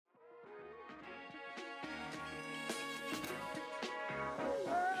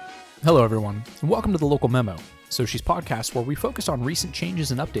Hello, everyone, and welcome to the Local Memo, Sochi's podcast where we focus on recent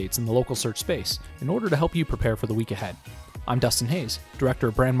changes and updates in the local search space in order to help you prepare for the week ahead. I'm Dustin Hayes, Director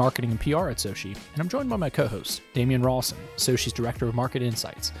of Brand Marketing and PR at Sochi, and I'm joined by my co-host, Damian Rawson, Sochi's Director of Market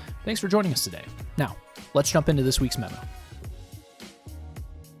Insights. Thanks for joining us today. Now, let's jump into this week's memo.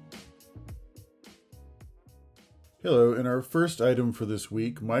 Hello, in our first item for this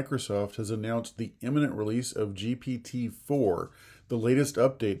week, Microsoft has announced the imminent release of GPT-4, the latest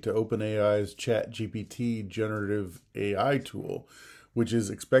update to OpenAI's ChatGPT generative AI tool, which is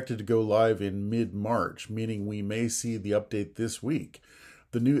expected to go live in mid-March, meaning we may see the update this week.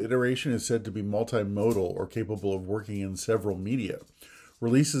 The new iteration is said to be multimodal or capable of working in several media.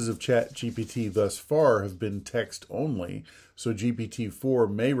 Releases of ChatGPT thus far have been text only, so GPT-4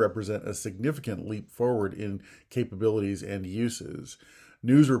 may represent a significant leap forward in capabilities and uses.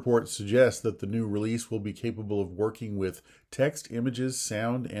 News reports suggest that the new release will be capable of working with text, images,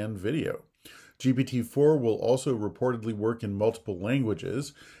 sound, and video. GPT-4 will also reportedly work in multiple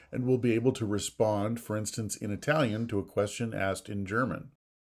languages and will be able to respond, for instance, in Italian to a question asked in German.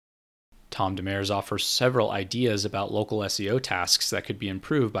 Tom Demers offers several ideas about local SEO tasks that could be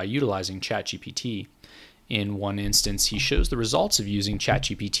improved by utilizing ChatGPT. In one instance, he shows the results of using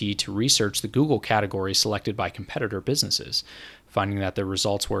ChatGPT to research the Google categories selected by competitor businesses, finding that the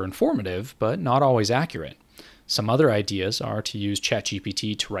results were informative, but not always accurate. Some other ideas are to use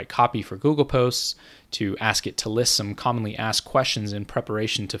ChatGPT to write copy for Google posts, to ask it to list some commonly asked questions in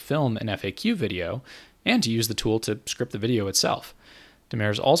preparation to film an FAQ video, and to use the tool to script the video itself.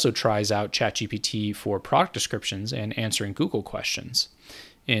 Demers also tries out ChatGPT for product descriptions and answering Google questions.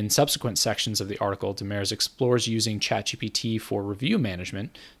 In subsequent sections of the article, Demers explores using ChatGPT for review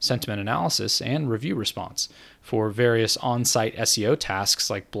management, sentiment analysis, and review response, for various on-site SEO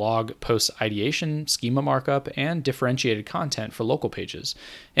tasks like blog post ideation, schema markup, and differentiated content for local pages,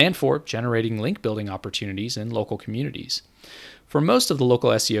 and for generating link building opportunities in local communities. For most of the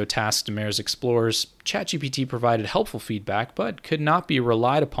local SEO tasks Demers explores, ChatGPT provided helpful feedback but could not be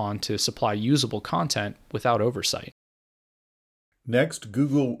relied upon to supply usable content without oversight. Next,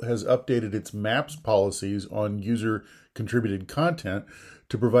 Google has updated its Maps policies on user-contributed content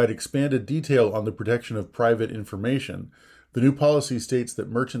to provide expanded detail on the protection of private information. The new policy states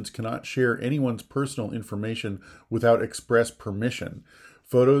that merchants cannot share anyone's personal information without express permission.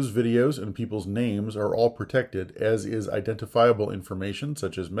 Photos, videos, and people's names are all protected, as is identifiable information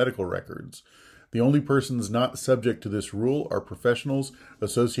such as medical records. The only persons not subject to this rule are professionals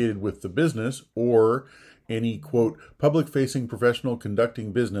associated with the business or any, quote, public-facing professional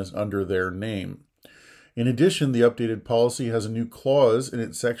conducting business under their name. In addition, the updated policy has a new clause in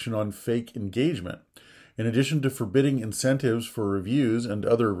its section on fake engagement. In addition to forbidding incentives for reviews and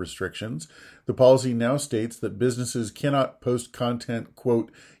other restrictions, the policy now states that businesses cannot post content,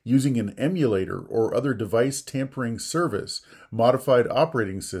 quote, using an emulator or other device tampering service, modified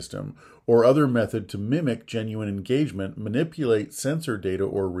operating system, or other method to mimic genuine engagement, manipulate sensor data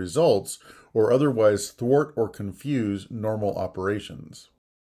or results, or otherwise thwart or confuse normal operations.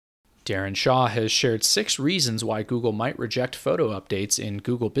 Darren Shaw has shared 6 reasons why Google might reject photo updates in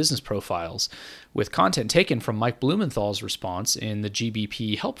Google Business Profiles, with content taken from Mike Blumenthal's response in the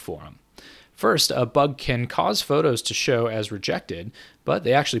GBP Help Forum. First, a bug can cause photos to show as rejected, but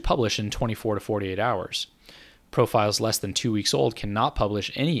they actually publish in 24 to 48 hours. Profiles less than 2 weeks old cannot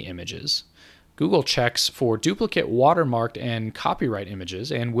publish any images. Google checks for duplicate watermarked and copyright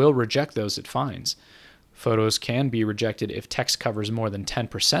images and will reject those it finds. Photos can be rejected if text covers more than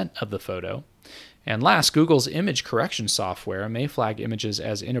 10% of the photo. And last, Google's image correction software may flag images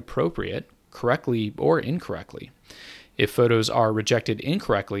as inappropriate, correctly or incorrectly. If photos are rejected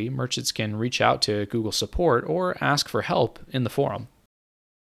incorrectly, merchants can reach out to Google support or ask for help in the forum.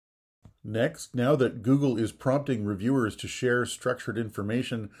 Next, now that Google is prompting reviewers to share structured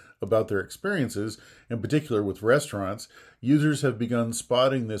information about their experiences, in particular with restaurants, users have begun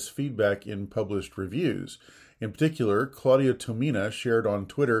spotting this feedback in published reviews. In particular, Claudia Tomina shared on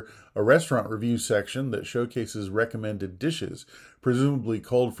Twitter a restaurant review section that showcases recommended dishes, presumably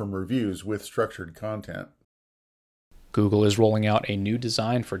culled from reviews with structured content. Google is rolling out a new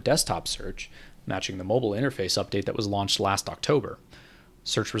design for desktop search, matching the mobile interface update that was launched last October.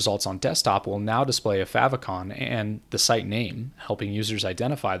 Search results on desktop will now display a favicon and the site name, helping users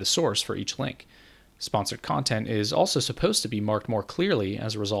identify the source for each link. Sponsored content is also supposed to be marked more clearly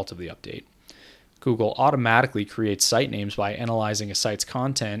as a result of the update. Google automatically creates site names by analyzing a site's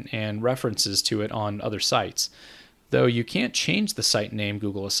content and references to it on other sites. Though you can't change the site name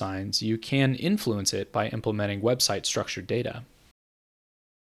Google assigns, you can influence it by implementing website structured data.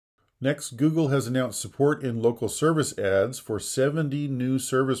 Next, Google has announced support in local service ads for 70 new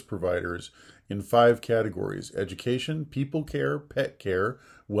service providers in 5 categories: education, people care, pet care,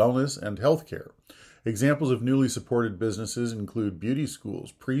 wellness, and healthcare. Examples of newly supported businesses include beauty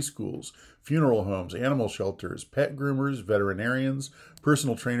schools, preschools, funeral homes, animal shelters, pet groomers, veterinarians,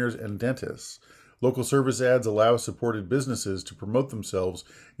 personal trainers, and dentists. Local service ads allow supported businesses to promote themselves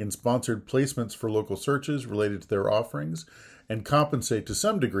in sponsored placements for local searches related to their offerings and compensate to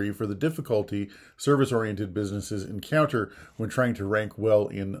some degree for the difficulty service-oriented businesses encounter when trying to rank well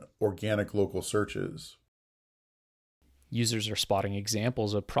in organic local searches. Users are spotting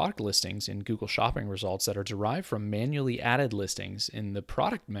examples of product listings in Google Shopping results that are derived from manually added listings in the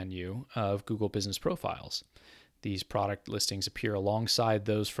product menu of Google Business Profiles. These product listings appear alongside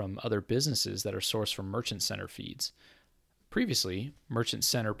those from other businesses that are sourced from Merchant Center feeds. Previously, Merchant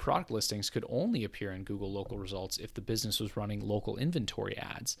Center product listings could only appear in Google local results if the business was running local inventory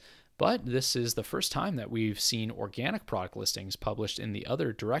ads, but this is the first time that we've seen organic product listings published in the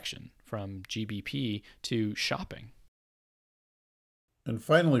other direction, from GBP to shopping. And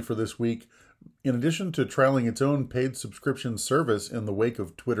finally, for this week, in addition to trialing its own paid subscription service in the wake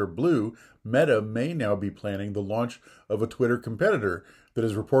of Twitter Blue, Meta may now be planning the launch of a Twitter competitor that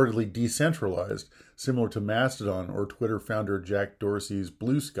is reportedly decentralized, similar to Mastodon or Twitter founder Jack Dorsey's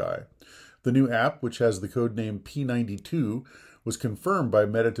Blue Sky. The new app, which has the codename P92, was confirmed by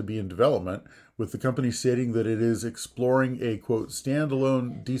Meta to be in development, with the company stating that it is exploring a, quote,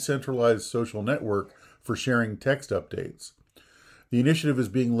 standalone decentralized social network for sharing text updates. The initiative is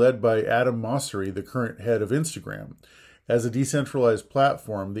being led by Adam Mosseri, the current head of Instagram. As a decentralized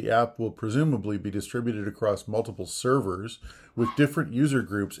platform, the app will presumably be distributed across multiple servers, with different user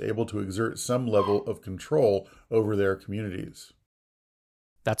groups able to exert some level of control over their communities.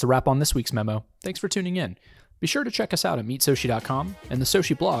 That's a wrap on this week's memo. Thanks for tuning in. Be sure to check us out at meetsoci.com and the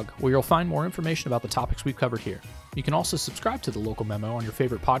Soci blog, where you'll find more information about the topics we've covered here. You can also subscribe to the Local Memo on your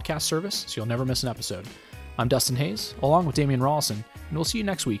favorite podcast service so you'll never miss an episode. I'm Dustin Hayes, along with Damian Rawlson, and we'll see you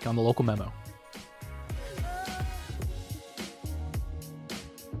next week on the Local Memo.